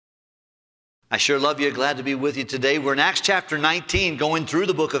I sure love you. Glad to be with you today. We're in Acts chapter 19, going through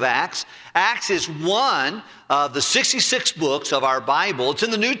the book of Acts. Acts is one of the 66 books of our Bible. It's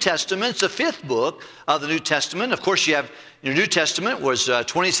in the New Testament. It's the fifth book of the New Testament. Of course, you have your New Testament was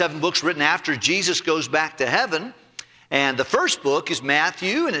 27 books written after Jesus goes back to heaven. And the first book is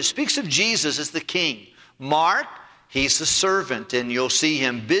Matthew, and it speaks of Jesus as the king. Mark, he's the servant, and you'll see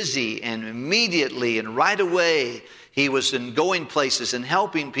him busy and immediately and right away. He was in going places and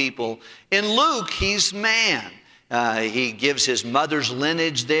helping people. In Luke, he's man. He gives his mother's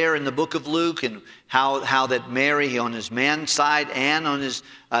lineage there in the book of Luke, and how that Mary on his man side and on his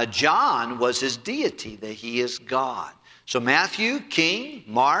John was his deity, that he is God. So Matthew, king,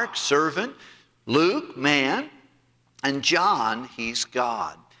 Mark, servant, Luke, man, and John, he's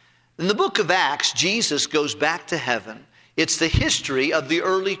God. In the book of Acts, Jesus goes back to heaven. It's the history of the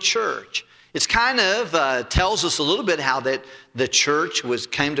early church. It's kind of tells us a little bit how that the church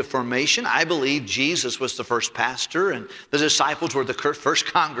came to formation. I believe Jesus was the first pastor and the disciples were the first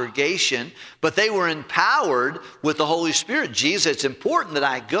congregation, but they were empowered with the Holy Spirit. Jesus, it's important that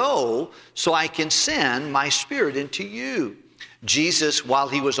I go so I can send my Spirit into you. Jesus, while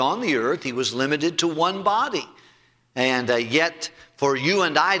he was on the earth, he was limited to one body. And yet, for you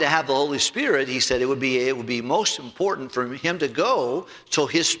and I to have the Holy Spirit, he said it would be most important for him to go so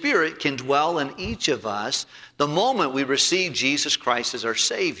his Spirit can dwell in each of us the moment we receive Jesus Christ as our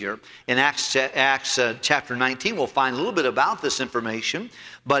Savior. In Acts chapter 19, we'll find a little bit about this information.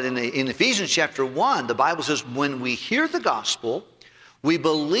 But in Ephesians chapter 1, the Bible says, when we hear the gospel, we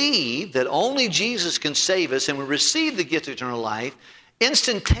believe that only Jesus can save us and we receive the gift of eternal life.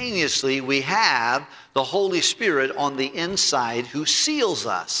 Instantaneously, we have the Holy Spirit on the inside who seals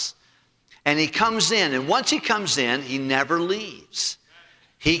us. And he comes in, and once he comes in, he never leaves.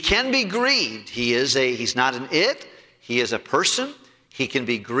 He can be grieved. He's not an it, he is a person. He can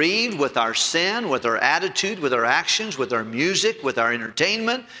be grieved with our sin, with our attitude, with our actions, with our music, with our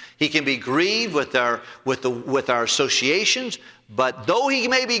entertainment. He can be grieved with our associations. But though he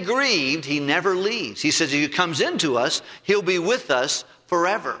may be grieved, he never leaves. He says if he comes into us, he'll be with us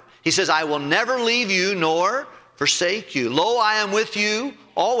forever. He says, I will never leave you nor forsake you. Lo, I am with you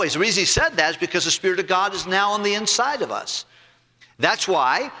always. The reason he said that is because the Spirit of God is now on the inside of us. That's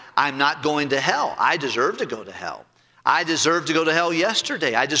why I'm not going to hell. I deserve to go to hell. I deserve to go to hell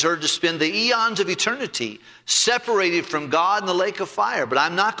yesterday. I deserve to spend the eons of eternity separated from God in the lake of fire. But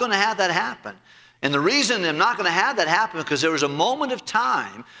I'm not going to have that happen. And the reason I'm not going to have that happen is because there was a moment of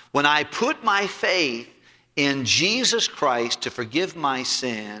time when I put my faith in Jesus Christ to forgive my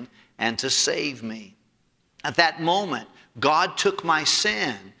sin and to save me. At that moment, God took my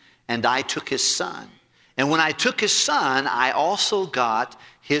sin and I took his Son. And when I took his Son, I also got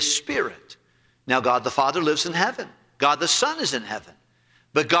his Spirit. Now, God the Father lives in heaven. God the Son is in heaven.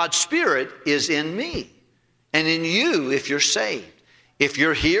 But God's Spirit is in me and in you if you're saved. If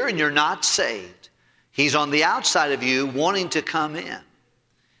you're here and you're not saved, he's on the outside of you wanting to come in.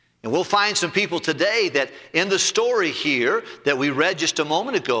 And we'll find some people today that in the story here that we read just a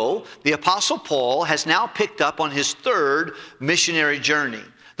moment ago, the Apostle Paul has now picked up on his third missionary journey.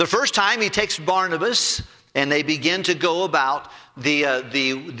 The first time he takes Barnabas and they begin to go about the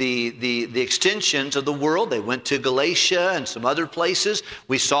extensions of the world. They went to Galatia and some other places.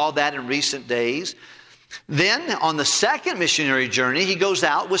 We saw that in recent days. Then on the second missionary journey, he goes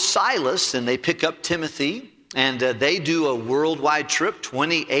out with Silas and they pick up Timothy and they do a worldwide trip,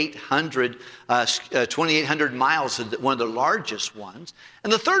 2,800 miles, one of the largest ones.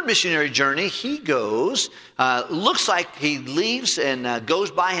 And the third missionary journey, he goes, looks like he leaves and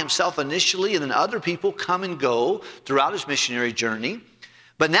goes by himself initially, and then other people come and go throughout his missionary journey.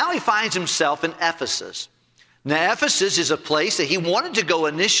 But now he finds himself in Ephesus. Now, Ephesus is a place that he wanted to go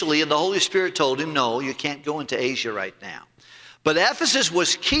initially, and the Holy Spirit told him, no, you can't go into Asia right now. But Ephesus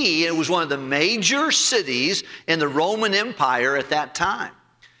was key, and it was one of the major cities in the Roman Empire at that time.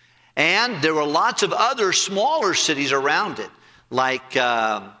 And there were lots of other smaller cities around it, like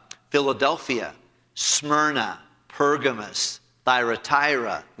Philadelphia, Smyrna, Pergamos,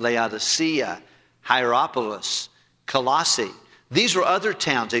 Thyatira, Laodicea, Hierapolis, Colossae. These were other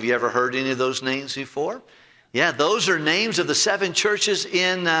towns. Have you ever heard any of those names before? Yeah, those are names of the seven churches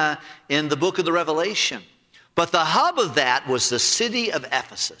in the book of the Revelation. But the hub of that was the city of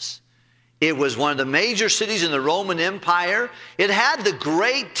Ephesus. It was one of the major cities in the Roman Empire. It had the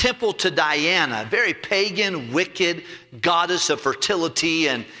great temple to Diana, a very pagan, wicked goddess of fertility,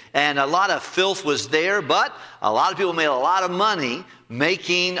 and a lot of filth was there. But a lot of people made a lot of money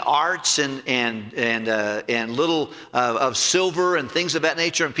making arts and little of silver and things of that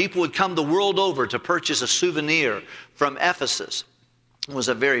nature. And people would come the world over to purchase a souvenir from Ephesus. was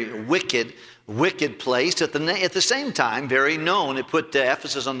a very wicked place. At the same time, very known. It put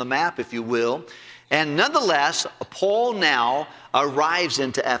Ephesus on the map, if you will. And nonetheless, Paul now arrives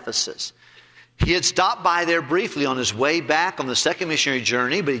into Ephesus. He had stopped by there briefly on his way back on the second missionary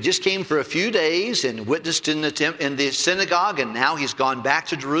journey, but he just came for a few days and witnessed in the synagogue, and now he's gone back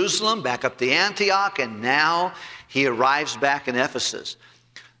to Jerusalem, back up to Antioch, and now he arrives back in Ephesus.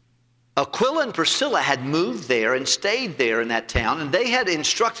 Aquila and Priscilla had moved there and stayed there in that town, and they had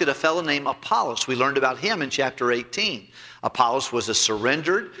instructed a fellow named Apollos. We learned about him in chapter 18. Apollos was a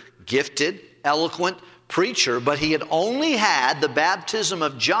surrendered, gifted, eloquent preacher, but he had only had the baptism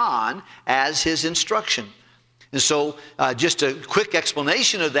of John as his instruction. And so just a quick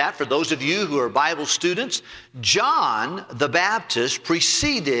explanation of that for those of you who are Bible students. John the Baptist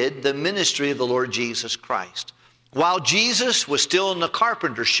preceded the ministry of the Lord Jesus Christ. While Jesus was still in the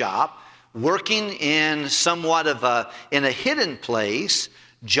carpenter shop, working in somewhat of a hidden place,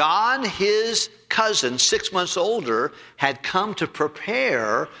 John, his cousin, 6 months older, had come to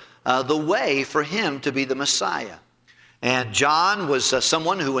prepare the way for him to be the Messiah. And John was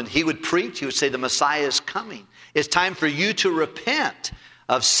someone who, when he would preach, he would say, the Messiah is coming. It's time for you to repent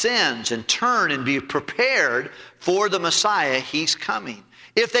of sins and turn and be prepared for the Messiah. He's coming.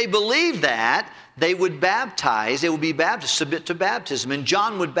 If they believed that, they would baptize. They would be baptized, submit to baptism. And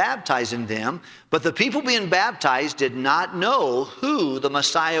John would baptize in them. But the people being baptized did not know who the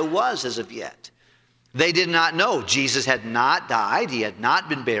Messiah was as of yet. They did not know. Jesus had not died. He had not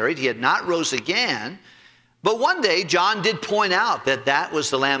been buried. He had not rose again. But one day, John did point out that that was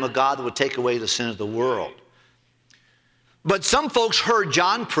the Lamb of God that would take away the sin of the world. But some folks heard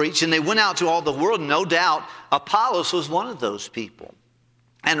John preach, and they went out to all the world. No doubt, Apollos was one of those people.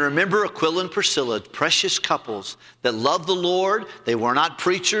 And remember Aquila and Priscilla, precious couples that loved the Lord. They were not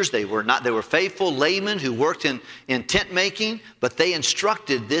preachers. They were faithful laymen who worked in tent making, but they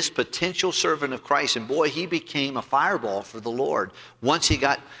instructed this potential servant of Christ. And boy, he became a fireball for the Lord once he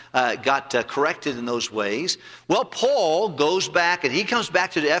got corrected in those ways. Well, Paul goes back, and he comes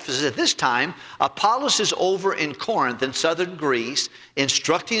back to Ephesus. At this time, Apollos is over in Corinth in southern Greece,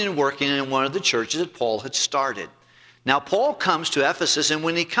 instructing and working in one of the churches that Paul had started. Now, Paul comes to Ephesus, and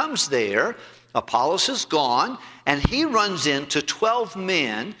when he comes there, Apollos is gone, and he runs into 12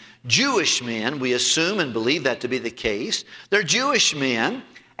 men, Jewish men. We assume and believe that to be the case. They're Jewish men,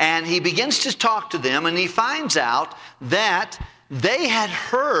 and he begins to talk to them, and he finds out that they had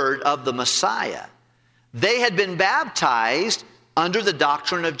heard of the Messiah. They had been baptized under the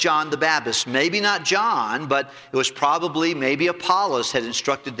doctrine of John the Baptist. Maybe not John, but it was probably maybe Apollos had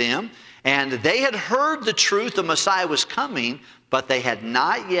instructed them. And they had heard the truth the Messiah was coming, but they had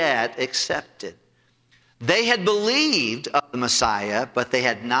not yet accepted. They had believed of the Messiah, but they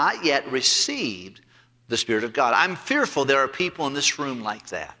had not yet received the Spirit of God. I'm fearful there are people in this room like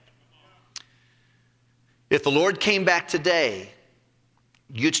that. If the Lord came back today,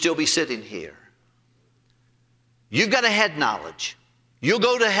 you'd still be sitting here. You've got a head knowledge. You'll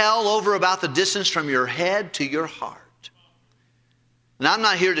go to hell over about the distance from your head to your heart. And I'm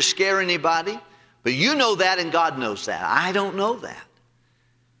not here to scare anybody, but you know that and God knows that. I don't know that.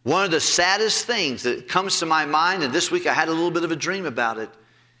 One of the saddest things that comes to my mind, and this week I had a little bit of a dream about it,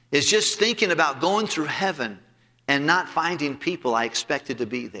 is just thinking about going through heaven and not finding people I expected to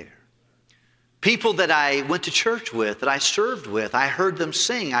be there. People that I went to church with, that I served with. I heard them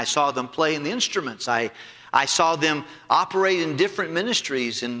sing. I saw them playing the instruments. I saw them operate in different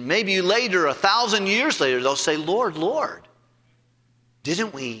ministries. And maybe later, 1,000 years later, they'll say, Lord, Lord,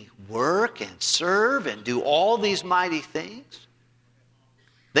 didn't we work and serve and do all these mighty things?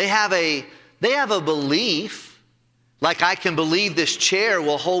 They have a belief, like I can believe this chair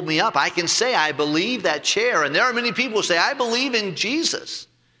will hold me up. I can say I believe that chair. And there are many people who say, I believe in Jesus.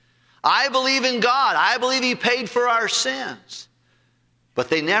 I believe in God. I believe He paid for our sins.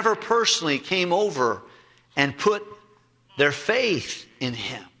 But they never personally came over and put their faith in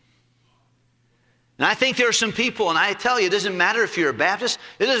Him. And I think there are some people, and I tell you, it doesn't matter if you're a Baptist.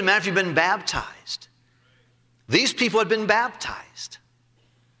 It doesn't matter if you've been baptized. These people had been baptized.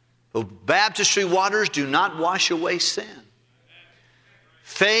 But baptistry waters do not wash away sin.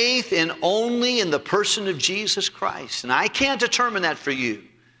 Faith only in the person of Jesus Christ. And I can't determine that for you.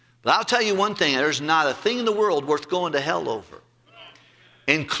 But I'll tell you one thing. There's not a thing in the world worth going to hell over.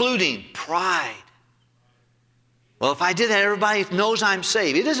 Including pride. Well, if I did that, everybody knows I'm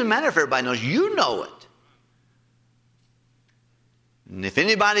saved. It doesn't matter if everybody knows. You know it. And if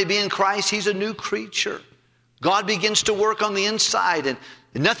anybody be in Christ, he's a new creature. God begins to work on the inside. And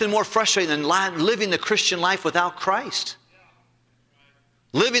nothing more frustrating than living the Christian life without Christ.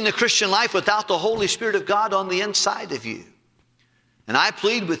 Living the Christian life without the Holy Spirit of God on the inside of you. And I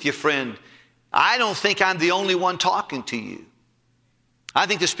plead with you, friend, I don't think I'm the only one talking to you. I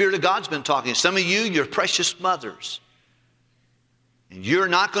think the Spirit of God's been talking. Some of you, you're precious mothers. And you're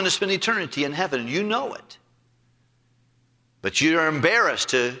not going to spend eternity in heaven, and you know it. But you're embarrassed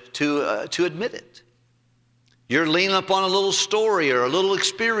to admit it. You're leaning upon a little story or a little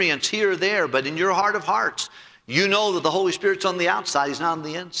experience here or there, but in your heart of hearts, you know that the Holy Spirit's on the outside, He's not on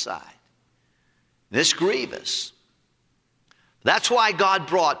the inside. And it's grievous. That's why God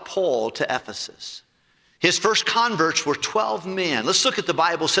brought Paul to Ephesus. His first converts were 12 men. Let's look at the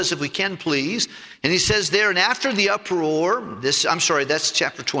Bible, says if we can please. And he says there, and after the uproar, that's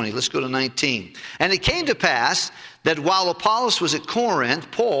chapter 20. Let's go to 19. And it came to pass that while Apollos was at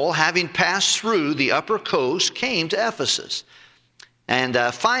Corinth, Paul, having passed through the upper coast, came to Ephesus. And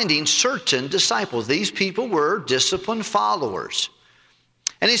finding certain disciples. These people were disciplined followers.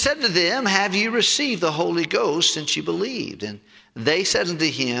 And he said to them, have ye received the Holy Ghost since ye believed? And they said unto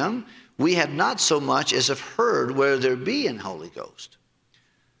him, we have not so much as have heard where there be an Holy Ghost.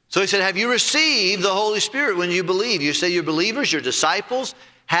 So he said, have you received the Holy Spirit when you believe? You say you're believers, you're disciples.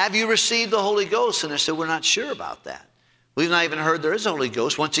 Have you received the Holy Ghost? And they said, we're not sure about that. We've not even heard there is a Holy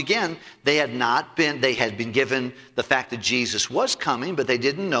Ghost. Once again, they had been given the fact that Jesus was coming, but they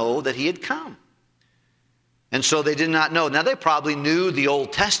didn't know that he had come. And so they did not know. Now they probably knew the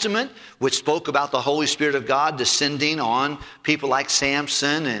Old Testament, which spoke about the Holy Spirit of God descending on people like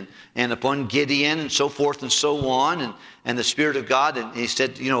Samson and upon Gideon and so forth and so on. And the Spirit of God, and he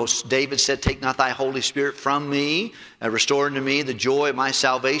said, David said, take not thy Holy Spirit from me, restore unto me the joy of my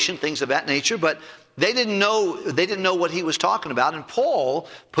salvation, things of that nature. But they didn't know what he was talking about. And Paul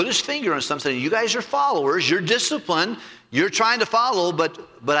put his finger on something. You guys are followers, you're disciplined, you're trying to follow, but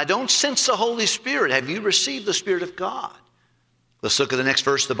I don't sense the Holy Spirit. Have you received the Spirit of God? Let's look at the next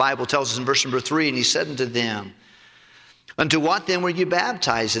verse. The Bible tells us in verse number 3, and he said unto them, unto what then were you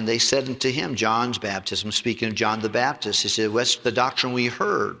baptized? And they said unto him, John's baptism. Speaking of John the Baptist, he said, what's the doctrine we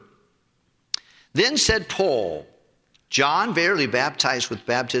heard? Then said Paul, John verily baptized with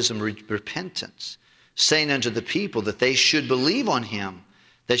baptism of repentance, saying unto the people that they should believe on him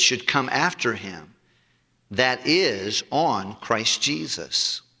that should come after him, that is, on Christ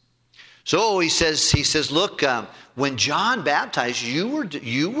Jesus. So he says, look, when John baptized, you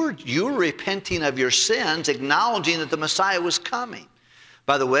were repenting of your sins, acknowledging that the Messiah was coming.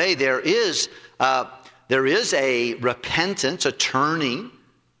 By the way, there is a repentance, a turning.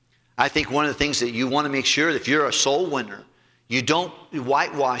 I think one of the things that you want to make sure, if you're a soul winner, you don't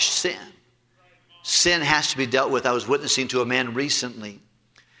whitewash sin. Sin has to be dealt with. I was witnessing to a man recently.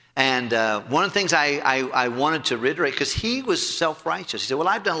 And one of the things I wanted to reiterate, because he was self-righteous. He said, well,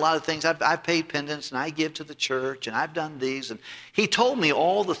 I've done a lot of things. I've paid penance, and I give to the church, and I've done these. And he told me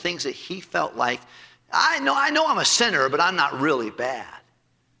all the things that he felt like, I know I'm a sinner, but I'm not really bad.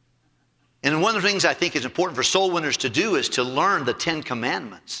 And one of the things I think is important for soul winners to do is to learn the 10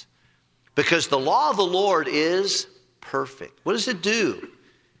 Commandments. Because the law of the Lord is perfect. What does it do?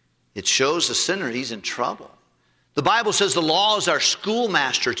 It shows the sinner he's in trouble. The Bible says the law is our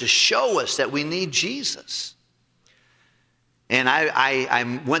schoolmaster to show us that we need Jesus. And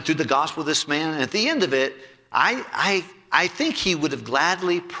I went through the gospel of this man, and at the end of it, I think he would have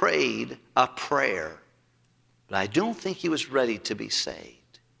gladly prayed a prayer, but I don't think he was ready to be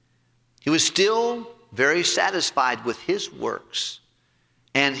saved. He was still very satisfied with his works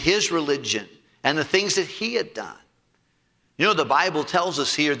and his religion and the things that he had done. The Bible tells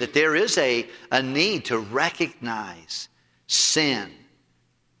us here that there is a need to recognize sin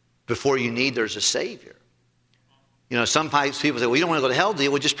before there's a Savior. Sometimes people say, well, you don't want to go to hell, do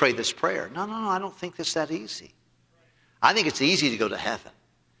you? Well, just pray this prayer. No, I don't think it's that easy. I think it's easy to go to heaven.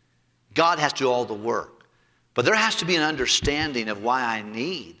 God has to do all the work. But there has to be an understanding of why I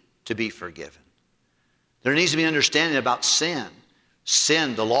need to be forgiven. There needs to be an understanding about sin.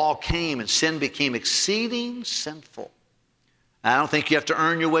 Sin, the law came and sin became exceeding sinful. I don't think you have to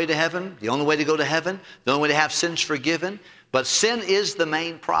earn your way to heaven. The only way to go to heaven, the only way to have sins forgiven. But sin is the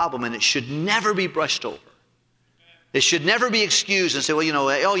main problem, and it should never be brushed over. It should never be excused and say, well,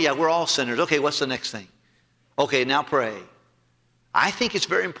 oh yeah, we're all sinners. Okay, what's the next thing? Okay, now pray. I think it's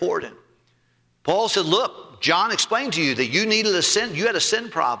very important. Paul said, look, John explained to you that you needed a sin. You had a sin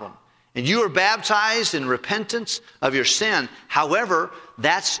problem. And you were baptized in repentance of your sin. However,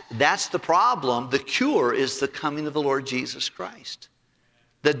 that's the problem. The cure is the coming of the Lord Jesus Christ.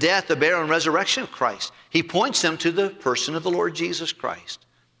 The death, the burial, and resurrection of Christ. He points them to the person of the Lord Jesus Christ.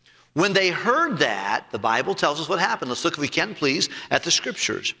 When they heard that, the Bible tells us what happened. Let's look, if we can, please, at the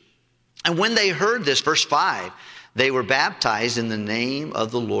Scriptures. And when they heard this, verse 5, they were baptized in the name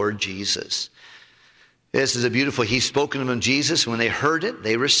of the Lord Jesus. This is a beautiful, he's spoken to them, Jesus. When they heard it,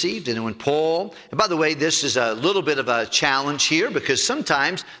 they received it. And when Paul, and by the way, this is a little bit of a challenge here because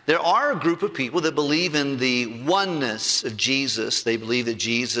sometimes there are a group of people that believe in the oneness of Jesus. They believe that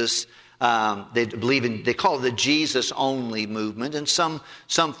Jesus, they call it the Jesus only movement. And some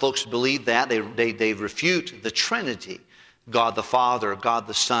folks believe that. They refute the Trinity, God the Father, God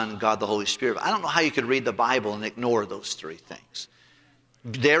the Son, God the Holy Spirit. I don't know how you could read the Bible and ignore those three things.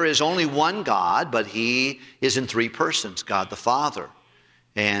 There is only one God, but he is in three persons, God the Father.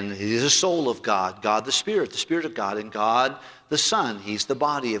 And he is the soul of God, God the Spirit of God, and God the Son. He's the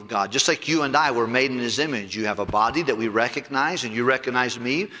body of God. Just like you and I were made in his image. You have a body that we recognize, and you recognize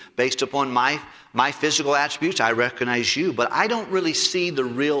me based upon my physical attributes. I recognize you, but I don't really see the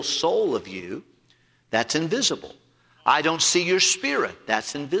real soul of you. That's invisible. I don't see your spirit.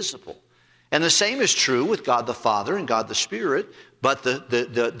 That's invisible. And the same is true with God the Father and God the Spirit. But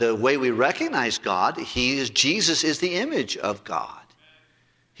the way we recognize God, Jesus is the image of God.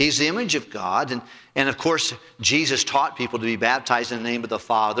 He's the image of God. And of course, Jesus taught people to be baptized in the name of the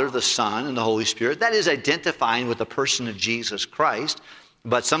Father, the Son, and the Holy Spirit. That is identifying with the person of Jesus Christ.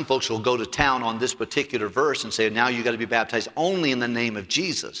 But some folks will go to town on this particular verse and say, now you've got to be baptized only in the name of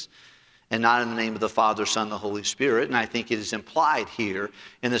Jesus and not in the name of the Father, Son, and the Holy Spirit. And I think it is implied here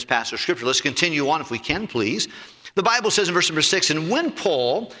in this passage of Scripture. Let's continue on if we can, please. The Bible says in verse number 6, and when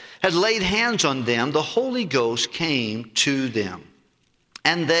Paul had laid hands on them, the Holy Ghost came to them.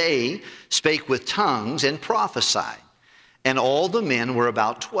 And they spake with tongues and prophesied. And all the men were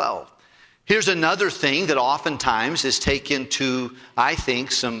about 12. Here's another thing that oftentimes is taken to, I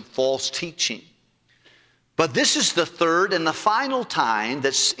think, some false teaching. But this is the third and the final time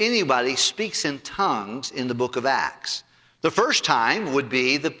that anybody speaks in tongues in the book of Acts. The first time would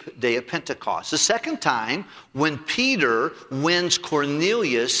be the day of Pentecost. The second time, when Peter wins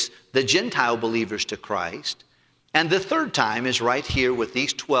Cornelius, the Gentile believers, to Christ. And the third time is right here with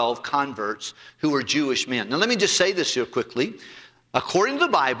these 12 converts who were Jewish men. Now let me just say this here quickly. According to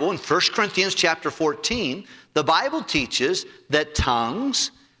the Bible, in 1 Corinthians chapter 14, the Bible teaches that tongues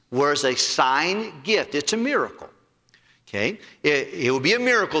was a sign gift. It's a miracle. Okay, it would be a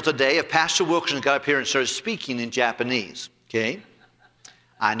miracle today if Pastor Wilkerson got up here and started speaking in Japanese. Okay,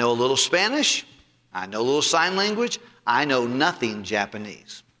 I know a little Spanish. I know a little sign language. I know nothing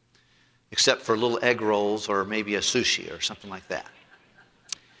Japanese, except for little egg rolls or maybe a sushi or something like that.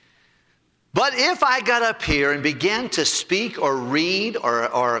 But if I got up here and began to speak or read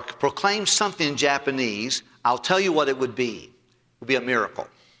or proclaim something in Japanese, I'll tell you what it would be. It would be a miracle.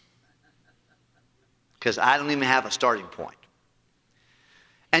 Because I don't even have a starting point.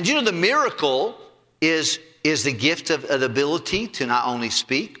 And you know, the miracle is the gift of the ability to not only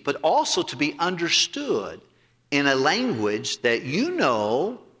speak, but also to be understood in a language that you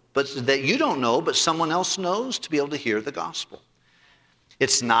know, but that you don't know, but someone else knows, to be able to hear the gospel.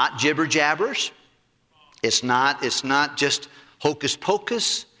 It's not jibber jabbers. It's not just hocus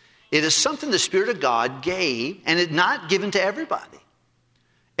pocus. It is something the Spirit of God gave, and it's not given to everybody.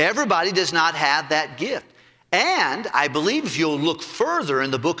 Everybody does not have that gift. And I believe if you'll look further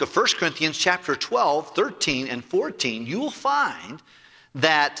in the book of 1 Corinthians chapter 12, 13, and 14, you will find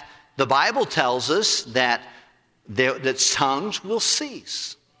that the Bible tells us that tongues will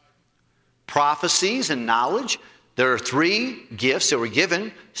cease. Prophecies and knowledge, there are 3 gifts that were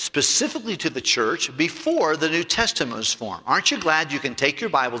given specifically to the church before the New Testament was formed. Aren't you glad you can take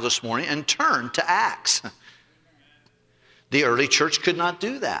your Bible this morning and turn to Acts? The early church could not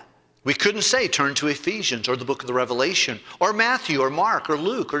do that. We couldn't say turn to Ephesians or the book of the Revelation or Matthew or Mark or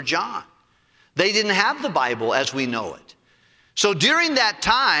Luke or John. They didn't have the Bible as we know it. So during that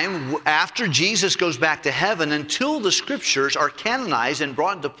time, after Jesus goes back to heaven, until the scriptures are canonized and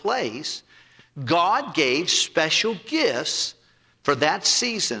brought into place, God gave special gifts for that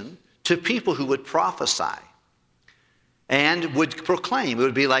season to people who would prophesy and would proclaim. It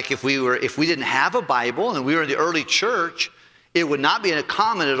would be like if we didn't have a Bible and we were in the early church, it would not be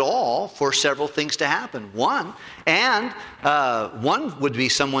uncommon at all for several things to happen. One would be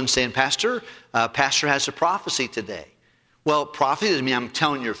someone saying, Pastor has a prophecy today. Well, prophecy doesn't mean I'm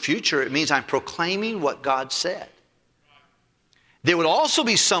telling your future. It means I'm proclaiming what God said. There would also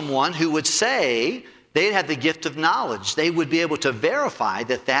be someone who would say they'd have the gift of knowledge. They would be able to verify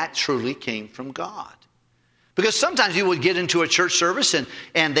that truly came from God. Because sometimes you would get into a church service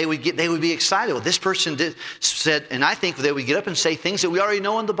and they would be excited. Well, this person said, and I think they would get up and say things that we already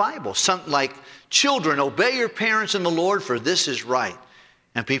know in the Bible. Something like, children, obey your parents in the Lord, for this is right.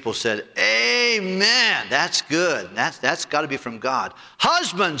 And people said, amen, that's good. That's got to be from God.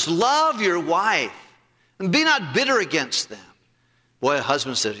 Husbands, love your wife and be not bitter against them. Boy, a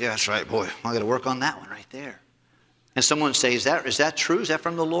husband says, yeah, that's right, boy, I got to work on that one right there. And someone would say, is that true? Is that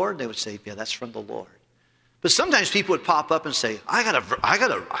from the Lord? They would say, yeah, that's from the Lord. But sometimes people would pop up and say, I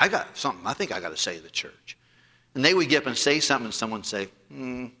got something I think I got to say to the church. And they would get up and say something, and someone would say,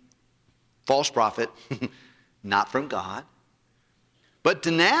 false prophet, not from God. But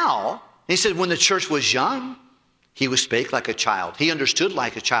now, he said, when the church was young, he spake like a child. He understood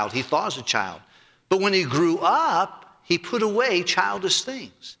like a child. He thought as a child. But when he grew up, he put away childish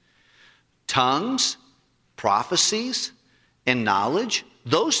things. Tongues, prophecies, and knowledge,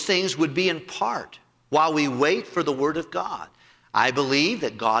 those things would be in part while we wait for the word of God. I believe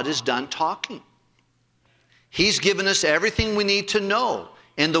that God is done talking. He's given us everything we need to know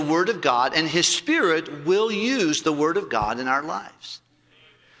in the word of God, and his Spirit will use the word of God in our lives.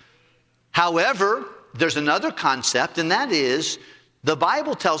 However, there's another concept, and that is the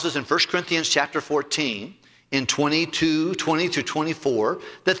Bible tells us in 1 Corinthians chapter 14, in 20 through 24,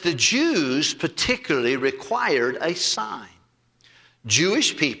 that the Jews particularly required a sign.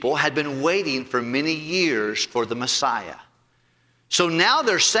 Jewish people had been waiting for many years for the Messiah. So now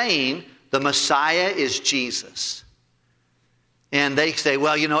they're saying the Messiah is Jesus. And they say,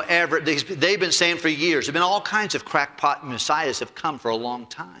 well, they've been saying for years. There have been all kinds of crackpot messiahs have come for a long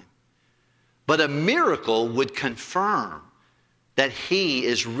time. But a miracle would confirm that he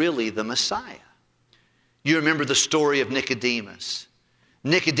is really the Messiah. You remember the story of Nicodemus.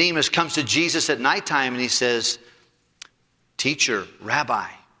 Nicodemus comes to Jesus at nighttime and he says, Teacher, Rabbi,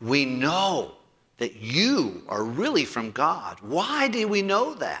 we know that you are really from God. Why do we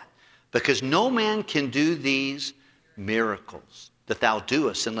know that? Because no man can do these miracles that thou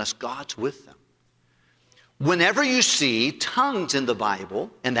doest unless God's with them. Whenever you see tongues in the Bible,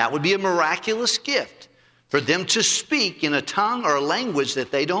 and that would be a miraculous gift for them to speak in a tongue or a language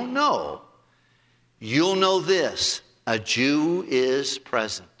that they don't know, you'll know this: a Jew is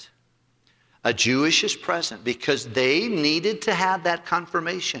present. A Jewish is present because they needed to have that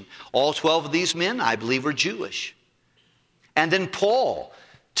confirmation. All 12 of these men, I believe, were Jewish. And then Paul,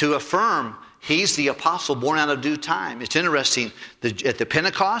 to affirm he's the apostle born out of due time. It's interesting, at the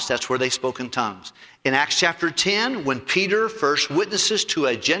Pentecost, that's where they spoke in tongues. In Acts chapter 10, when Peter first witnesses to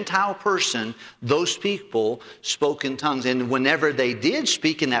a Gentile person, those people spoke in tongues. And whenever they did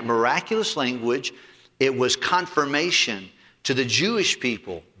speak in that miraculous language, it was confirmation to the Jewish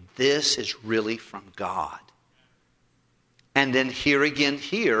people. This is really from God. And then here again,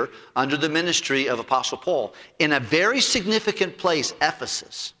 under the ministry of Apostle Paul, in a very significant place,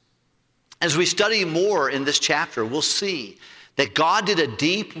 Ephesus. As we study more in this chapter, we'll see that God did a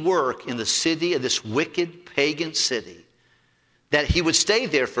deep work in the city of this wicked pagan city, that he would stay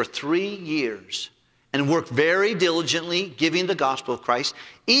there for 3 years and work very diligently, giving the gospel of Christ,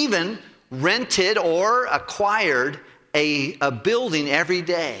 even rented or acquired a building every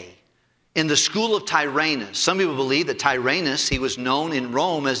day in the school of Tyrannus. Some people believe that Tyrannus, he was known in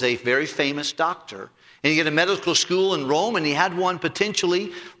Rome as a very famous doctor. And he had a medical school in Rome, and he had one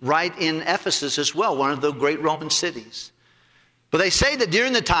potentially right in Ephesus as well, one of the great Roman cities. But they say that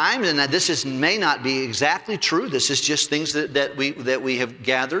during the time, and this may not be exactly true, this is just things that we have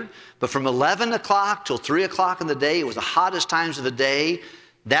gathered, but from 11 o'clock till 3 o'clock in the day, it was the hottest times of the day.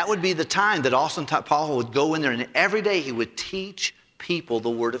 That would be the time that Austin Paul would go in there, and every day he would teach people the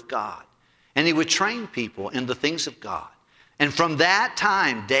Word of God. And he would train people in the things of God. And from that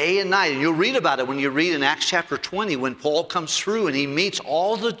time, day and night, and you'll read about it when you read in Acts chapter 20, when Paul comes through and he meets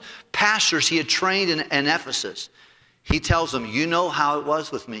all the pastors he had trained in Ephesus. He tells them, you know how it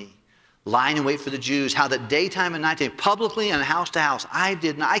was with me, lying in wait for the Jews, how that daytime and nighttime, publicly and house to house,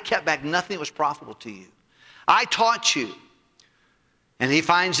 I kept back nothing that was profitable to you. I taught you. And he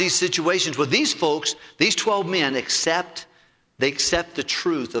finds these situations where these folks, these 12 men, accept the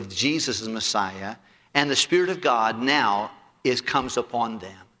truth of Jesus as Messiah, and the Spirit of God now comes upon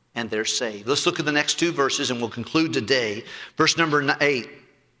them, and they're saved. Let's look at the next 2 verses, and we'll conclude today. Verse number 8.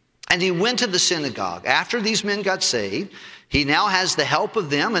 And he went to the synagogue. After these men got saved, he now has the help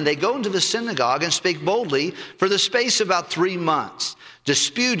of them, and they go into the synagogue and speak boldly for the space of about 3 months,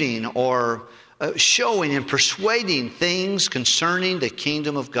 disputing or showing and persuading things concerning the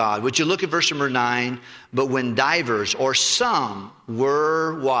kingdom of God. Would you look at verse number 9? But when divers or some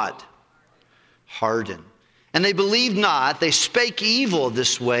were what? Hardened. And they believed not, they spake evil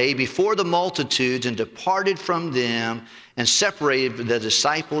this way before the multitudes, and departed from them, and separated the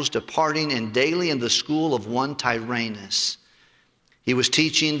disciples, departing and daily in the school of one Tyrannus. He was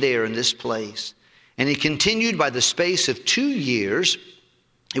teaching there in this place. And he continued by the space of 2 years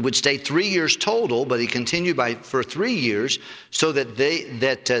It would stay 3 years total, but he continued for 3 years, so that they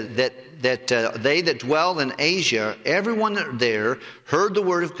that dwell in Asia, everyone there heard the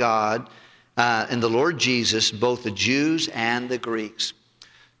word of God and the Lord Jesus, both the Jews and the Greeks.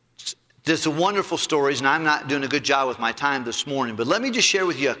 There's some wonderful stories, and I'm not doing a good job with my time this morning, but let me just share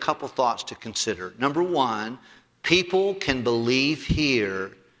with you a couple thoughts to consider. Number one, people can believe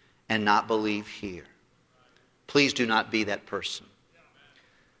here and not believe here. Please do not be that person.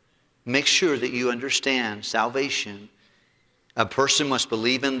 Make sure that you understand salvation. A person must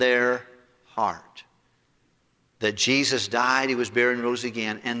believe in their heart that Jesus died, he was buried, and rose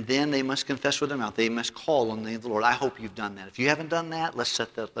again, and then they must confess with their mouth. They must call on the name of the Lord. I hope you've done that. If you haven't done that, let's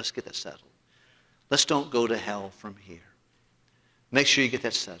get that settled. Let's don't go to hell from here. Make sure you get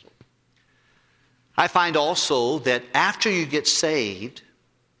that settled. I find also that after you get saved,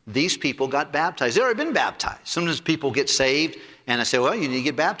 these people got baptized. They've already been baptized. Sometimes people get saved, and I say, well, you need to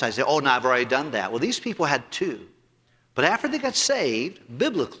get baptized. They say, oh, no, I've already done that. Well, these people had two. But after they got saved,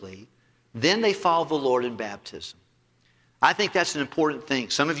 biblically, then they follow the Lord in baptism. I think that's an important thing.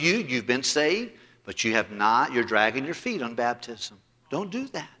 Some of you, you've been saved, but you have not. You're dragging your feet on baptism. Don't do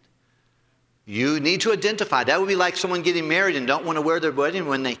that. You need to identify. That would be like someone getting married and don't want to wear their wedding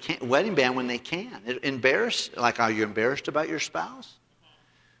band when they can. Embarrassed? Like, are you embarrassed about your spouse?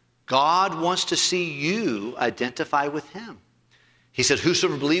 God wants to see you identify with him. He said,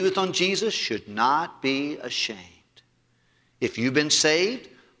 whosoever believeth on Jesus should not be ashamed. If you've been saved,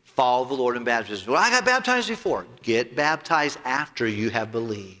 follow the Lord in baptism. Well, I got baptized before. Get baptized after you have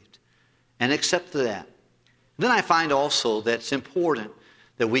believed. And accept that. Then I find also that it's important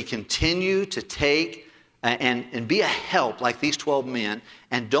that we continue to take and be a help like these 12 men,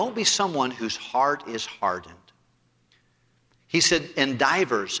 and don't be someone whose heart is hardened. He said, and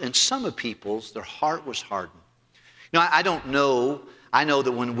divers, and some of people's, their heart was hardened. You know, I don't know. I know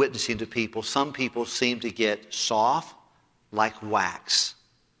that when witnessing to people, some people seem to get soft like wax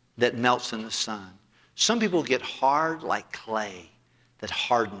that melts in the sun. Some people get hard like clay that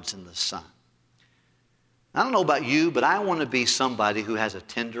hardens in the sun. I don't know about you, but I want to be somebody who has a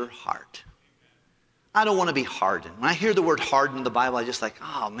tender heart. I don't want to be hardened. When I hear the word hardened in the Bible, I just like,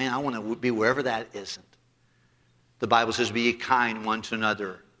 oh man, I want to be wherever that isn't. The Bible says, be ye kind one to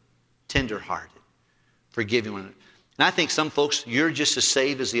another, tender-hearted, forgiving one another. And I think some folks, you're just as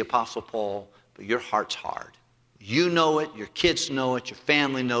saved as the Apostle Paul, but your heart's hard. You know it, your kids know it, your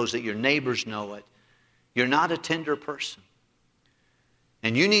family knows it, your neighbors know it. You're not a tender person.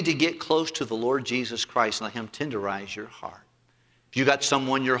 And you need to get close to the Lord Jesus Christ and let him tenderize your heart. If you got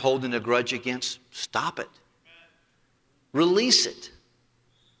someone you're holding a grudge against, stop it. Release it.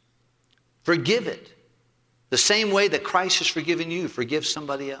 Forgive it. The same way that Christ has forgiven you, forgive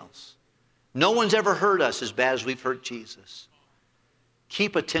somebody else. No one's ever hurt us as bad as we've hurt Jesus.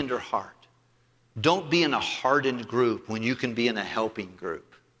 Keep a tender heart. Don't be in a hardened group when you can be in a helping group.